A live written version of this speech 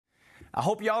I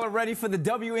hope y'all are ready for the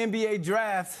WNBA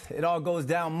Draft. It all goes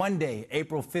down Monday,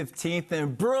 April 15th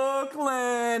in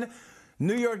Brooklyn.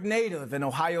 New York native and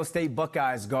Ohio State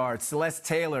Buckeyes guard Celeste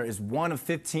Taylor is one of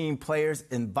 15 players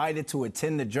invited to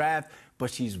attend the draft, but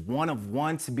she's one of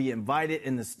one to be invited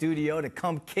in the studio to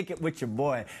come kick it with your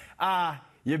boy.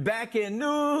 You're back in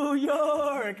New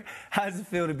York. How does it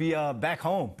feel to be back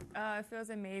home? It feels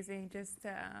amazing just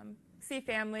to see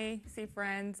family, see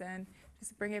friends, and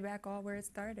just bring it back all where it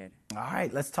started. All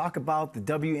right, let's talk about the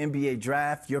WNBA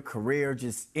Draft, your career,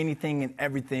 just anything and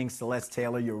everything, Celeste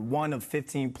Taylor. You're one of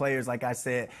 15 players, like I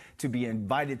said, to be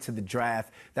invited to the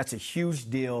draft. That's a huge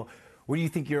deal. What do you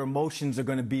think your emotions are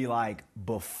going to be like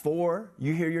before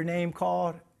you hear your name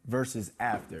called versus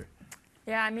after?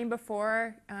 Yeah, I mean,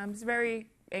 before, it's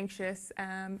very anxious,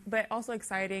 but also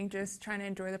exciting, just trying to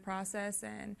enjoy the process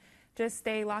and just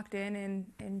stay locked in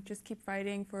and just keep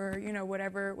fighting for, you know,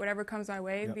 whatever comes my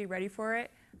way, be ready for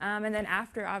it. And then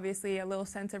after, obviously, a little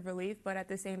sense of relief, but at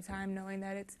the same time, knowing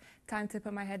that it's time to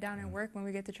put my head down and work when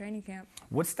we get to training camp.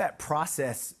 What's that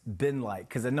process been like?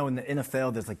 Because I know in the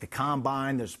NFL, there's like the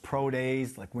combine, there's pro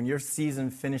days. Like when your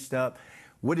season finished up,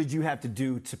 what did you have to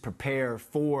do to prepare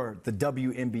for the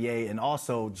WNBA and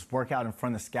also just work out in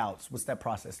front of scouts? What's that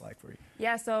process like for you?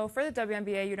 Yeah, so for the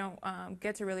WNBA, you don't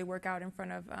get to really work out in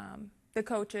front of the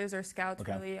coaches or scouts,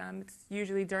 really. It's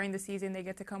usually during the season they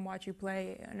get to come watch you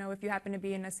play. You know, if you happen to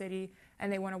be in a city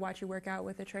and they want to watch you work out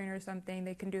with a trainer or something,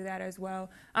 they can do that as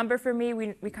well. But for me,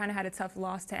 we kind of had a tough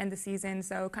loss to end the season,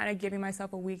 so kind of giving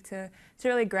myself a week to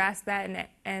really grasp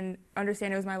that and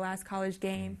understand it was my last college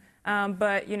game.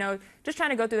 But, you know, just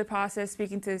trying to go through the process,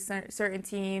 speaking to certain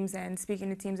teams and speaking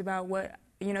to teams about what,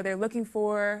 you know, they're looking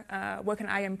for, what can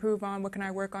I improve on, what can I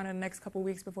work on in the next couple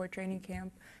weeks before training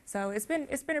camp. So it's been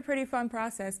a pretty fun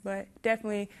process, but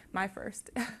definitely my first.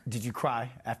 Did you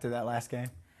cry after that last game?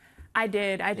 I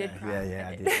did cry. Yeah,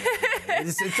 I did.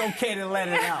 It's okay to let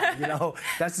it out, you know.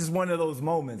 That's just one of those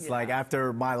moments. Like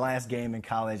after my last game in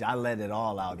college, I let it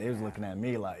all out. They was looking at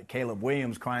me like Caleb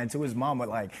Williams crying to his mama.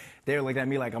 Like they were looking at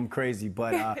me like I'm crazy.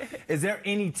 But is there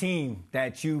any team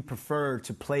that you prefer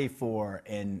to play for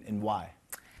and why?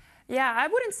 Yeah, I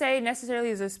wouldn't say necessarily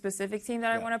there's a specific team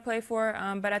that I want to play for,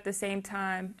 but at the same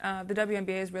time, the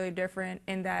WNBA is really different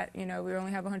in that, you know, we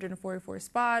only have 144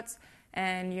 spots,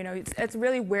 and, you know, it's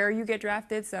really where you get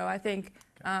drafted. So I think,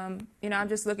 you know, I'm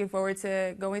just looking forward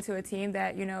to going to a team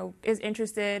that, you know, is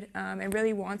interested and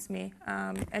really wants me,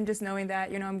 and just knowing that,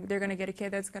 you know, they're going to get a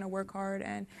kid that's going to work hard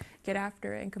and get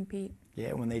after it and compete.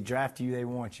 Yeah, when they draft you, they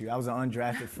want you. I was an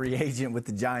undrafted free agent with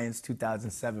the Giants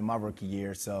 2007, my rookie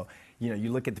year. So, you know,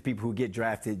 you look at the people who get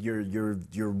drafted,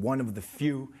 you're one of the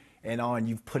few, and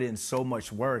you've put in so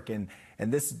much work. And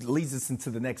this leads us into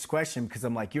the next question, because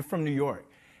I'm like, you're from New York.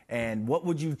 And what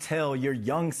would you tell your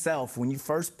young self when you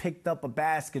first picked up a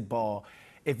basketball,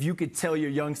 if you could tell your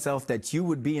young self that you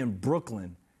would be in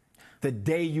Brooklyn the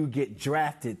day you get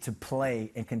drafted to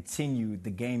play and continue the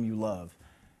game you love?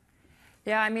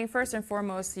 Yeah, I mean, first and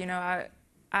foremost, you know,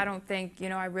 I don't think, you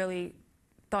know, I really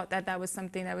thought that was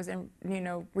something that was in, you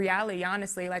know, reality,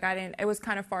 honestly. Like, it was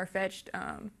kind of far-fetched,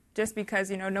 just because,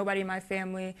 you know, nobody in my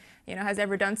family, you know, has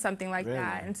ever done something like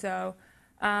that. And so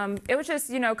it was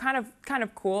just, you know, kind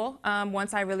of cool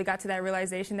once I really got to that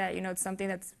realization that, you know, it's something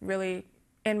that's really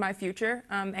in my future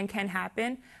and can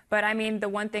happen. But I mean, the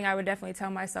one thing I would definitely tell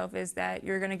myself is that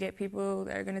you're going to get people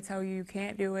that are going to tell you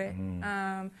can't do it.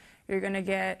 You're going to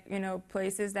get, you know,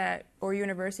 places or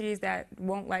universities that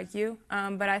won't like you.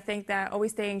 But I think that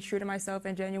always staying true to myself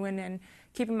and genuine and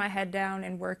keeping my head down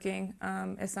and working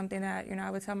is something that, you know,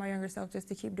 I would tell my younger self just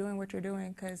to keep doing what you're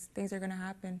doing, because things are going to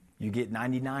happen. You get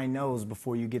 99 no's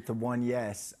before you get the one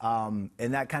yes. And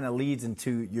that kind of leads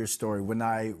into your story. When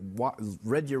I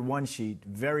read your one sheet,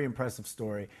 very impressive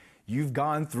story. You've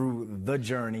gone through the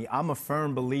journey. I'm a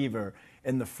firm believer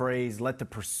in the phrase, let the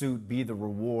pursuit be the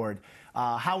reward.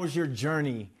 How has your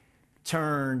journey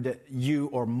turned you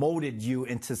or molded you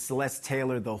into Celeste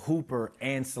Taylor, the hooper,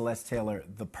 and Celeste Taylor,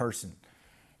 the person?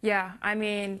 Yeah, I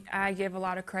mean, I give a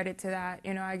lot of credit to that.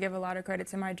 You know, I give a lot of credit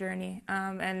to my journey,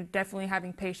 and definitely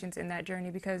having patience in that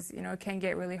journey, because, you know, it can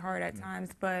get really hard at times.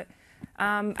 But,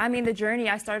 I mean, the journey,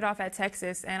 I started off at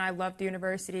Texas, and I loved the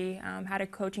university, had a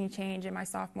coaching change in my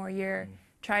sophomore year,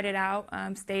 tried it out,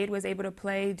 stayed, was able to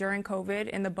play during COVID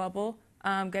in the bubble,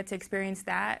 get to experience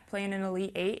that, play in an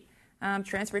Elite Eight.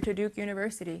 Transferred to Duke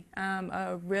University,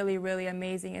 a really, really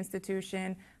amazing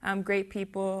institution, great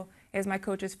people. It was my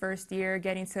coach's first year,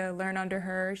 getting to learn under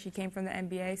her. She came from the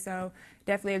NBA, so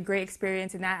definitely a great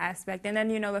experience in that aspect. And then,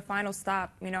 you know, the final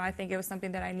stop, you know, I think it was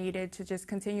something that I needed to just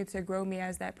continue to grow me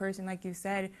as that person, like you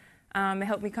said. It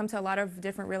helped me come to a lot of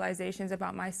different realizations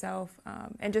about myself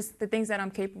and just the things that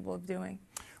I'm capable of doing.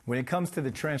 When it comes to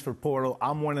the transfer portal,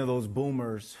 I'm one of those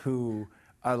boomers who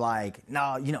are like,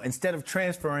 no, you know, instead of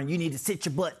transferring, you need to sit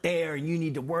your butt there and you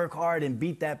need to work hard and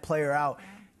beat that player out.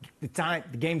 The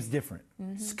game's different.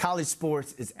 College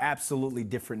sports is absolutely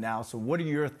different now. So what are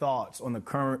your thoughts on the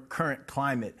current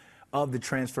climate of the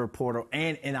transfer portal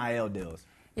and NIL deals?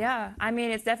 Yeah, I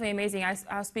mean, it's definitely amazing.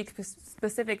 I'll speak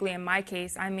specifically in my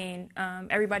case. I mean,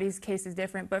 everybody's case is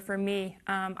different, but for me,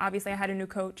 obviously I had a new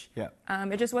coach. Yeah.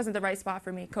 It just wasn't the right spot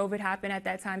for me. COVID happened at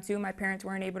that time too. My parents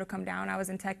weren't able to come down. I was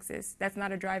in Texas. That's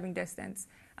not a driving distance.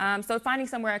 So finding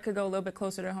somewhere I could go a little bit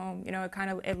closer to home, you know,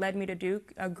 it led me to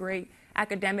Duke, a great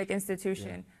academic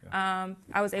institution.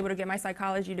 I was able to get my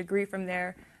psychology degree from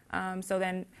there. So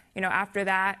then, you know, after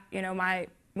that, you know,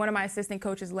 one of my assistant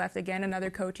coaches left, again, another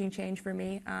coaching change for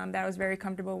me that I was very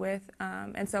comfortable with.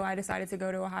 And so I decided to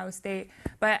go to Ohio State.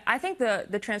 But I think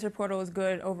the transfer portal is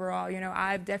good overall. You know,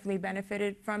 I've definitely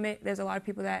benefited from it. There's a lot of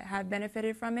people that have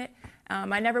benefited from it.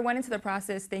 I never went into the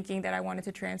process thinking that I wanted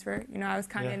to transfer. You know, I was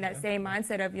kind of in that same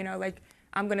mindset of, you know, like,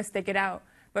 I'm going to stick it out.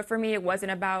 But for me, it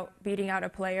wasn't about beating out a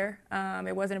player.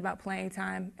 It wasn't about playing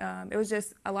time. It was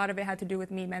just a lot of it had to do with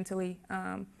me mentally.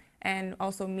 And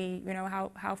also me, you know,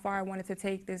 how far I wanted to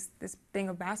take this thing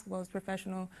of basketball as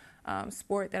professional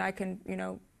sport that I can, you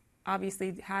know,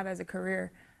 obviously have as a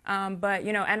career. But,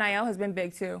 you know, NIL has been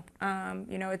big too.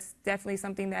 You know, it's definitely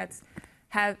something that's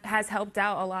has helped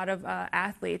out a lot of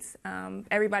athletes.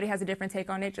 Everybody has a different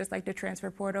take on it, just like the transfer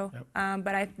portal. Yep.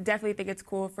 But I definitely think it's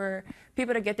cool for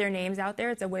people to get their names out there.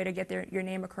 It's a way to get your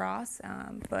name across.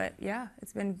 But, yeah,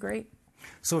 it's been great.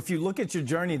 So if you look at your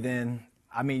journey then,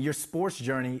 I mean, your sports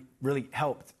journey really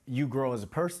helped you grow as a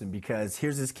person, because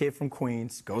here's this kid from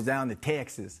Queens, goes down to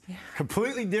Texas. Yeah.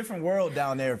 Completely different world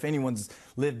down there if anyone's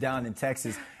lived down in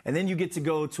Texas. And then you get to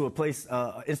go to a place,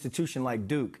 institution like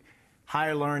Duke.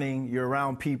 Higher learning, you're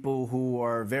around people who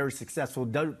are very successful,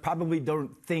 probably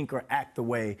don't think or act the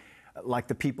way like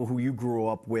the people who you grew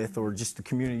up with or just the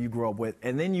community you grew up with.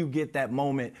 And then you get that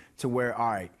moment to where, all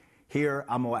right, here,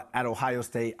 I'm at Ohio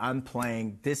State, I'm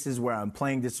playing, this is where I'm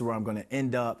playing, this is where I'm going to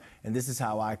end up, and this is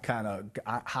how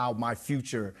how my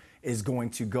future is going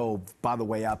to go by the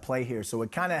way I play here. So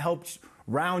it kind of helps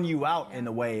round you out in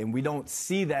a way, and we don't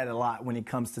see that a lot when it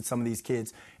comes to some of these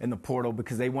kids in the portal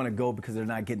because they want to go because they're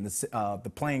not getting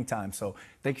the playing time. So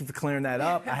thank you for clearing that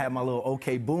up. I had my little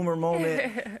okay boomer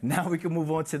moment. Now we can move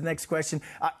on to the next question.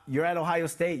 You're at Ohio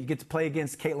State. You get to play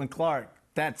against Caitlin Clark.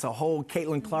 That's a whole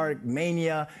Caitlin Clark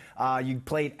mania. You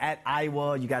played at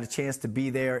Iowa. You got a chance to be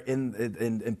there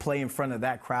and play in front of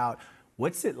that crowd.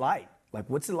 What's it like? Like,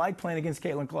 what's it like playing against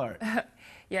Caitlin Clark?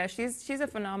 Yeah, she's a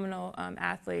phenomenal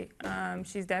athlete.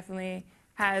 She's definitely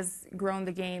has grown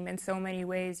the game in so many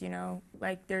ways. You know,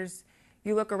 like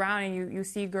you look around and you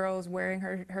see girls wearing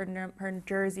her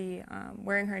jersey,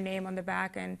 wearing her name on the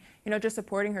back, and you know, just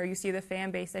supporting her. You see the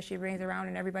fan base that she brings around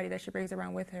and everybody that she brings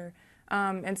around with her.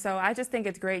 And so I just think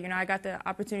it's great. You know, I got the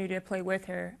opportunity to play with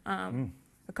her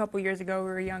a couple years ago. We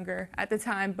were younger at the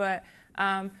time, but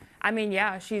I mean,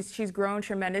 yeah, she's grown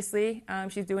tremendously.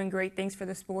 She's doing great things for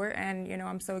the sport, and you know,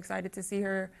 I'm so excited to see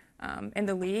her in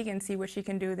the league and see what she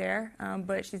can do there.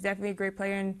 But she's definitely a great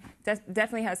player and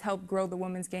definitely has helped grow the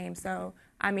women's game. So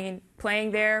I mean,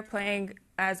 playing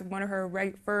as one of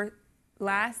her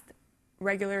last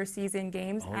regular season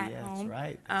games at home.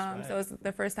 That's right. So it's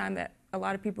the first time that a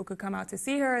lot of people could come out to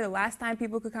see her, the last time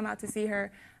people could come out to see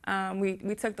her.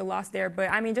 We took the loss there, but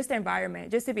I mean, just the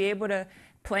environment, just to be able to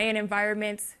play in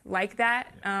environments like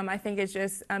that, I think it's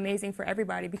just amazing for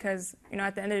everybody because, you know,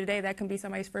 at the end of the day, that can be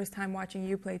somebody's first time watching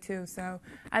you play too. So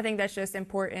I think that's just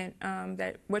important,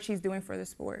 that what she's doing for the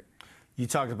sport. You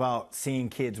talked about seeing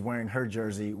kids wearing her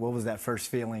jersey. What was that first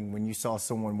feeling when you saw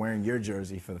someone wearing your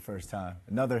jersey for the first time?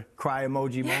 Another cry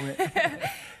emoji moment?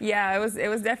 Yeah, it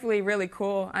was definitely really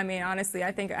cool. I mean, honestly,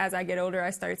 I think as I get older, I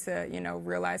start to, you know,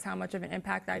 realize how much of an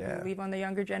impact I can leave on the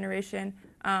younger generation.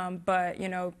 But, you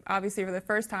know, obviously for the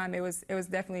first time, it was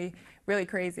definitely really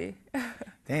crazy.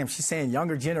 Damn, she's saying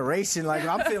younger generation. Like,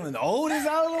 I'm feeling old as I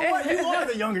don't know what. You are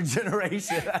the younger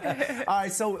generation. All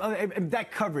right, so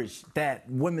that coverage that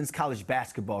women's college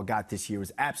basketball got this year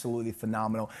was absolutely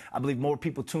phenomenal. I believe more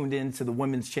people tuned in to the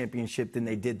women's championship than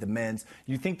they did the men's.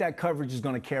 You think that coverage is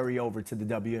going to carry over to the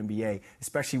WNBA,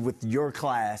 especially with your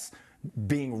class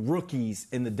being rookies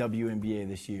in the WNBA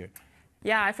this year?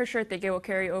 Yeah, I for sure think it will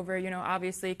carry over. You know,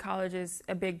 obviously college is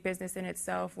a big business in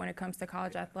itself when it comes to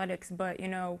college athletics, but, you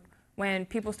know, when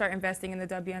people start investing in the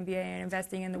WNBA and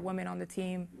investing in the women on the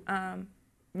team,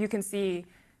 you can see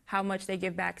how much they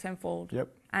give back tenfold. Yep.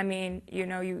 I mean, you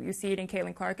know, you see it in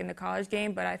Caitlin Clark in the college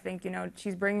game, but I think, you know,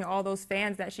 she's bringing all those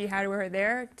fans that she had with her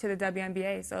there to the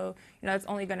WNBA. So, you know, it's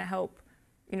only going to help,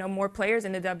 you know, more players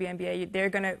in the WNBA. They're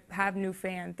going to have new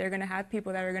fans. They're going to have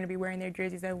people that are going to be wearing their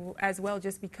jerseys as well.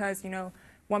 Just because, you know,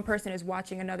 one person is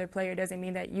watching another player doesn't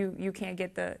mean that you can't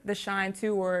get the shine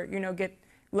too, or, you know, get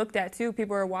looked at too.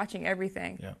 People are watching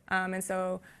everything. Yeah. And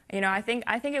so, you know, I think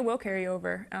it will carry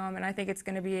over. And I think it's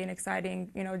going to be an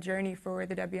exciting, you know, journey for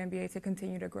the WNBA to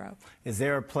continue to grow. Is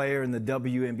there a player in the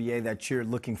WNBA that you're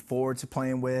looking forward to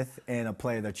playing with and a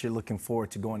player that you're looking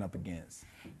forward to going up against?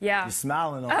 Yeah. You're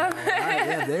smiling on that one. All right,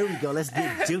 yeah, there we go. Let's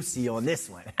get juicy on this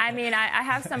one. I mean, I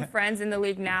have some friends in the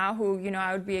league now who, you know,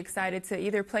 I would be excited to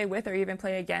either play with or even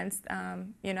play against,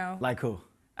 you know. Like who?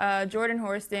 Jordan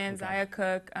Horston, Zaya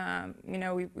Cook, you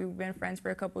know, we've been friends for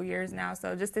a couple years now.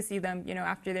 So just to see them, you know,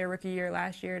 after their rookie year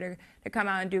last year to come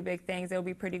out and do big things, it'll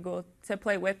be pretty cool to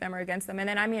play with them or against them. And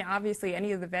then, I mean, obviously,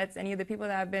 any of the vets, any of the people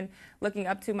that I've been looking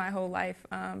up to my whole life,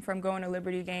 from going to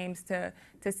Liberty games to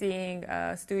seeing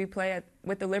Stewie play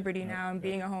with the Liberty now and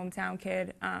being a hometown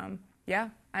kid. Yeah,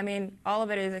 I mean, all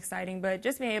of it is exciting, but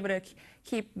just being able to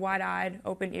keep wide-eyed,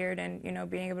 open-eared, and, you know,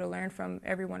 being able to learn from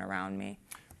everyone around me.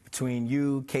 Between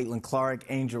you, Caitlin Clark,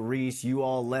 Angel Reese, you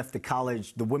all left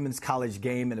the women's college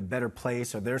game in a better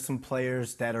place. Are there some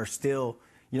players that are still,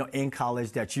 you know, in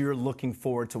college that you're looking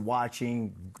forward to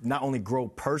watching not only grow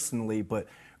personally, but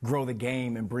grow the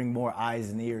game and bring more eyes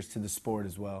and ears to the sport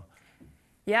as well?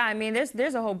 Yeah, I mean,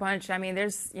 there's a whole bunch. I mean,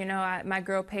 there's, you know, my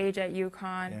girl Paige at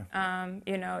UConn. Yeah.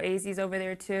 You know, AZ's over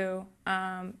there too.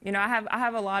 You know, I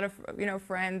have a lot of, you know,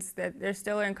 friends that they're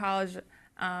still in college.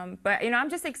 But, you know, I'm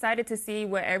just excited to see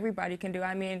what everybody can do.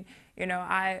 I mean, you know,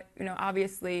 I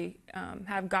obviously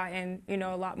have gotten, you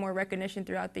know, a lot more recognition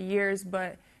throughout the years,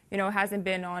 but, you know, it hasn't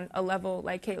been on a level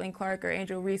like Caitlin Clark or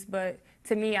Angel Reese. But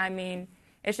to me, I mean,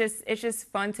 it's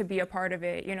just fun to be a part of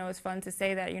it. You know, it's fun to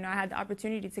say that, you know, I had the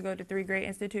opportunity to go to 3 great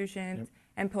institutions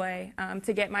and play,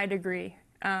 to get my degree.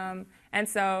 And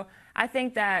so I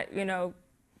think that, you know,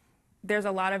 there's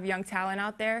a lot of young talent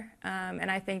out there,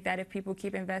 and I think that if people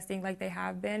keep investing like they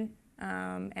have been,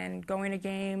 and going to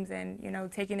games and, you know,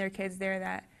 taking their kids there,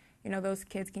 that, you know, those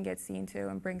kids can get seen too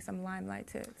and bring some limelight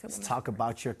to Let's talk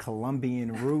about your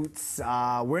Colombian roots.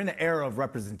 We're in the era of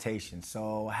representation,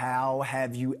 so how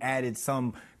have you added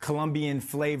some Colombian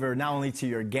flavor not only to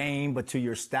your game but to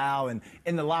your style and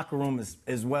in the locker room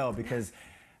as well? Because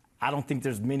I don't think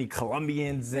there's many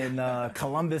Colombians in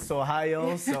Columbus,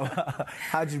 Ohio. So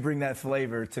how'd you bring that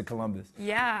flavor to Columbus?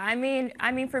 Yeah, I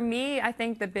mean, for me, I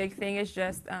think the big thing is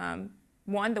just,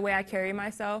 one, the way I carry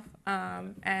myself,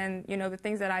 and, you know, the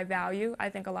things that I value. I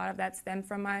think a lot of that stemmed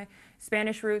from my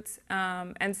Spanish roots.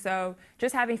 And so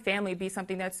just having family be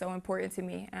something that's so important to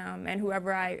me. And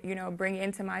whoever I, you know, bring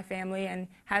into my family and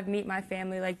have meet my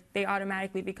family, like, they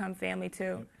automatically become family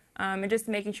too. And just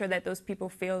making sure that those people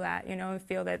feel that, you know, and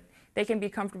feel that they can be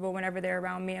comfortable whenever they're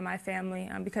around me and my family,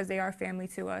 because they are family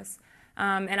to us.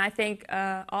 And I think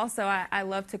also I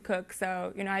love to cook,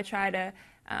 so, you know, I try to,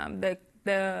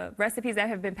 the recipes that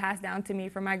have been passed down to me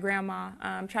from my grandma,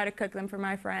 try to cook them for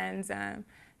my friends,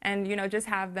 and, you know, just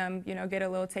have them, you know, get a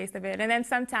little taste of it. And then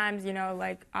sometimes, you know,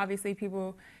 like, obviously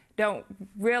people don't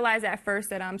realize at first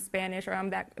that I'm Spanish or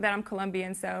that I'm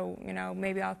Colombian, so, you know,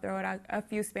 maybe I'll throw out a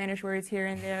few Spanish words here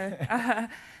and there,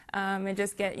 and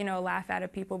just get, you know, a laugh out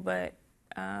of people, but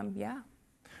yeah.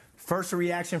 First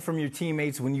reaction from your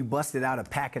teammates when you busted out a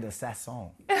packet of Sazón?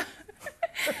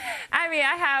 I mean,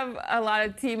 I have a lot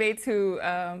of teammates who,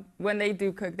 when they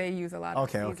do cook, they use a lot of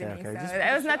seasoning. Okay. So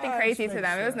it was nothing crazy to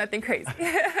them. It was nothing crazy.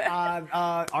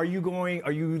 Are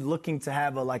you looking to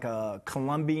have a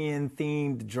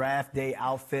Colombian-themed draft day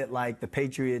outfit like the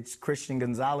Patriots' Christian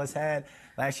Gonzalez had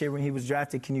last year when he was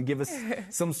drafted? Can you give us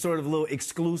some sort of little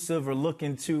exclusive or look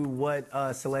into what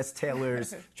Celeste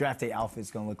Taylor's draft day outfit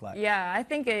is going to look like? Yeah, I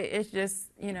think it's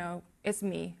just, you know, it's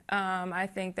me. I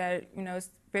think that, you know, it's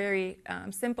very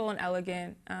simple and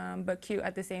elegant, but cute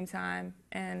at the same time,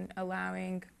 and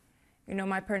allowing, you know,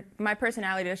 my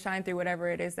personality to shine through whatever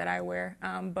it is that I wear.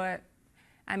 But,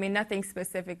 I mean, nothing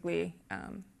specifically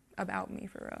about me,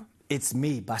 for real. It's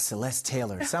Me by Celeste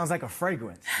Taylor. Sounds like a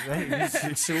fragrance. Right?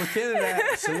 You should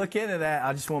look into that.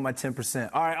 I just want my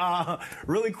 10%. All right,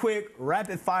 really quick,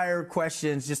 rapid-fire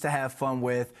questions just to have fun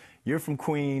with. You're from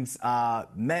Queens.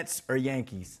 Mets or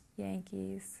Yankees?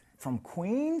 Yankees. From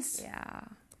Queens? Yeah.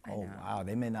 Oh, wow.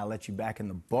 They may not let you back in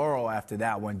the borough after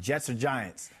that one. Jets or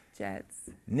Giants?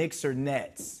 Jets. Knicks or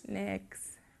Nets?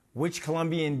 Knicks. Which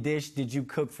Colombian dish did you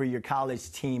cook for your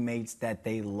college teammates that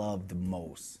they loved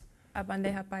most? A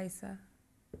bandeja paisa.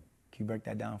 Can you break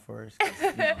that down for us?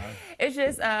 It's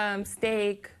just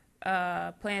steak,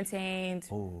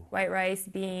 plantains, Ooh. white rice,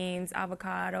 beans,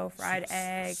 avocado, fried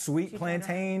egg. Sweet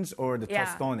plantains or the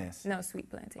tostones? No, sweet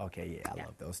plantains. Okay, yeah, I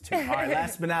love those too. All right,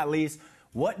 last but not least,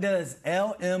 what does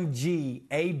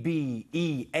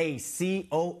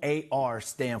LMGABEACOAR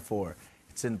stand for?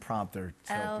 It's in the prompter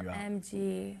to help you out.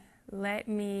 LMG, let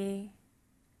me,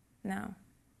 no.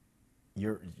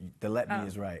 The let me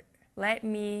is right. Let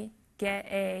me get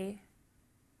a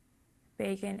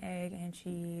bacon, egg, and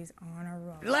cheese on a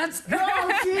roll. Let's go!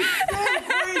 She's sick,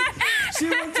 Queen. She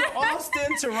went to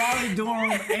Austin, to Raleigh,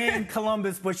 Durham, and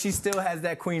Columbus, but she still has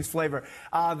that Queens flavor.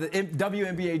 The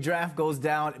WNBA Draft goes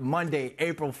down Monday,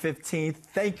 April 15th.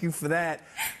 Thank you for that.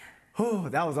 Whew,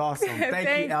 that was awesome.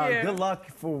 Thank you. Good luck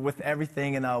with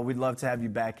everything, and we'd love to have you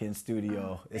back in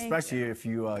studio, especially if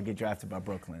you get drafted by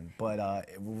Brooklyn. But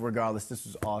regardless, this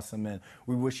was awesome, and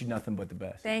we wish you nothing but the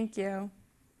best. Thank you.